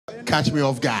catch me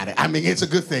off guard. I mean, it's a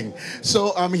good thing.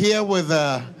 So I'm here with,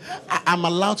 I'm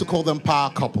allowed to call them power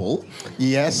couple.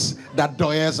 Yes, that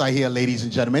Adoryes are here, ladies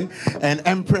and gentlemen. And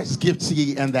Empress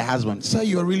Gifty and their husband. Sir,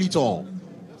 you are really tall.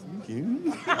 Thank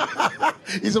you.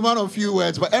 It's a man of few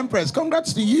words. But Empress,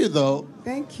 congrats to you, though.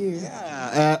 Thank you.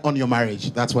 Yeah, on your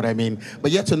marriage, that's what I mean.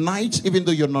 But yet tonight, even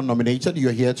though you're not nominated,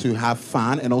 you're here to have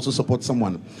fun and also support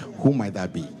someone. Who might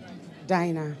that be?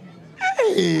 Dinah.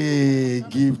 Hey,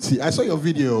 Gifty. I saw your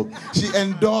video. She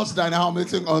endorsed Dinah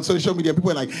Hamilton on social media. People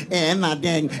were like, eh, not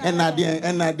dang, and not dang,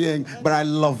 and not dang. But I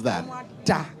love that.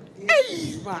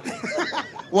 Hey.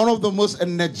 One of the most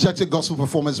energetic gospel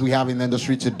performers we have in the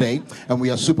industry today, and we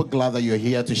are super glad that you're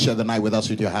here to share the night with us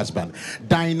with your husband,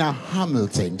 Dinah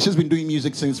Hamilton. She's been doing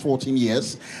music since 14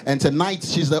 years, and tonight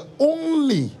she's the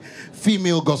only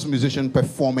female gospel musician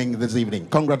performing this evening.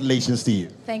 Congratulations to you.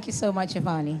 Thank you so much,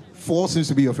 Ivani. 4 seems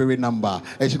to be your favorite number,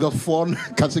 and she got 4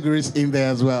 categories in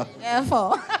there as well. Yeah,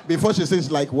 4. Before she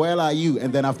says like, where are you?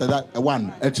 And then after that,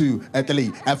 1, 2, 3,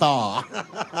 4.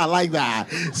 I like that.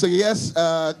 So yes,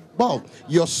 well,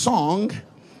 your song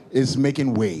is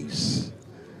making waves.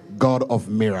 God of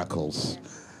miracles.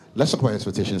 Let's talk about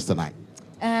expectations tonight.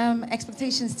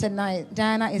 Expectations tonight.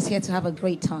 Diana is here to have a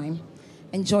great time,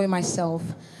 enjoy myself.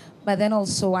 But then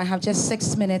also I have just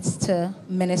 6 minutes to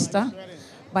minister.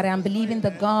 But I'm believing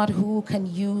the God who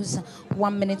can use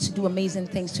 1 minute to do amazing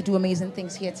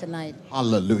things here tonight.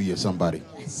 Hallelujah, somebody.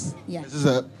 Yes. Yeah. This is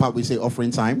a part we say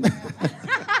offering time.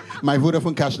 My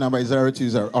Vodafone cash number is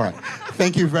 020. All right.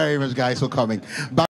 Thank you very much, guys, for coming.